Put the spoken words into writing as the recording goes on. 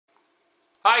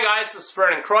Hi guys, this is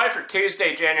Vernon Croy for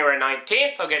Tuesday, January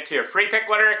 19th. I'll get to your free pick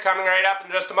winner coming right up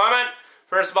in just a moment.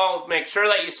 First of all, make sure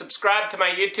that you subscribe to my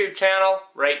YouTube channel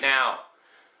right now.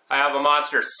 I have a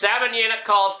monster 7-unit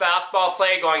college basketball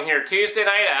play going here Tuesday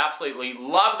night. I absolutely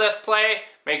love this play.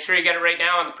 Make sure you get it right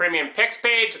now on the Premium Picks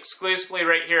page, exclusively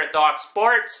right here at Doc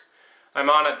Sports. I'm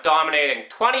on a dominating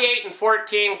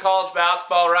 28-14 college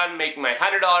basketball run, making my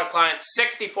 $100 client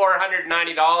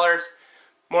 $6,490.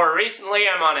 More recently,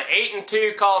 I'm on an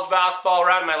 8-2 college basketball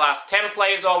run, my last 10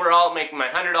 plays overall, making my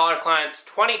 $100 clients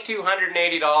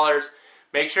 $2,280.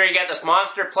 Make sure you get this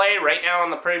monster play right now on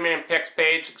the Premium Picks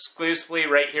page, exclusively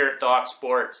right here at Doc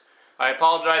Sports. I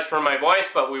apologize for my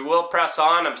voice, but we will press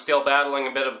on. I'm still battling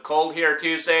a bit of a cold here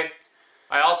Tuesday.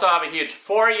 I also have a huge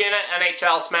 4-unit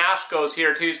NHL smash goes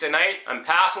here Tuesday night. I'm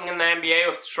passing in the NBA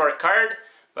with the short card,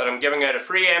 but I'm giving out a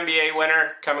free NBA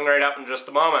winner coming right up in just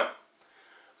a moment.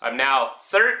 I'm now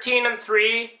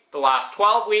 13-3 the last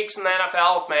 12 weeks in the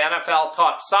NFL with my NFL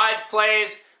top sides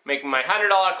plays, making my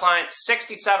 $100 client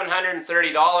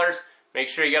 $6,730. Make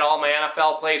sure you get all my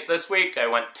NFL plays this week. I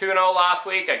went 2-0 last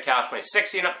week. I cashed my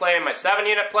 6-unit play and my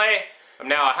 7-unit play. I'm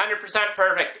now 100%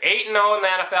 perfect, 8-0 in the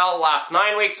NFL the last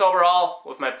 9 weeks overall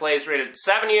with my plays rated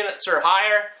 7 units or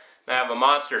higher. And I have a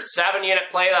monster 7-unit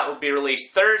play that will be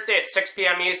released Thursday at 6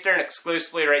 p.m. Eastern,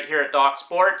 exclusively right here at Doc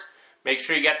Sports. Make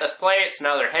sure you get this play. It's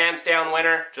another hands-down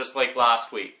winner, just like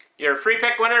last week. Your free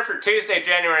pick winner for Tuesday,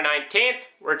 January 19th.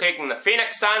 We're taking the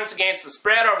Phoenix Suns against the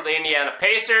spread over the Indiana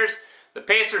Pacers. The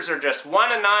Pacers are just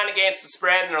 1-9 against the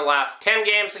spread in their last 10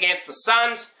 games against the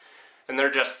Suns. And they're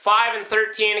just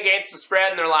 5-13 against the spread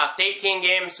in their last 18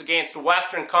 games against a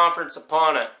Western Conference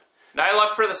opponent. And I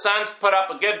look for the Suns to put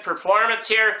up a good performance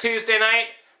here Tuesday night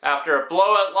after a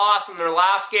blowout loss in their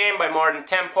last game by more than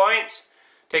 10 points.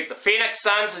 Take the Phoenix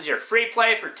Suns as your free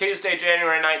play for Tuesday,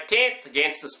 January 19th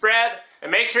against the spread.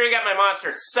 And make sure you get my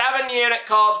monster 7-unit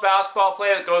college basketball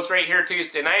play that goes right here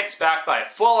Tuesday night. It's backed by a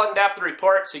full in-depth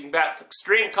report, so you can bet with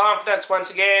extreme confidence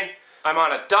once again. I'm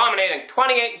on a dominating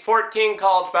 28-14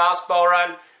 college basketball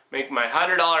run, making my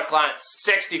 $100 client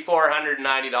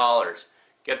 $6,490.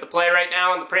 Get the play right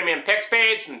now on the Premium Picks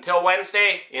page. Until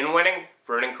Wednesday, in winning,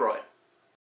 Vernon Croy.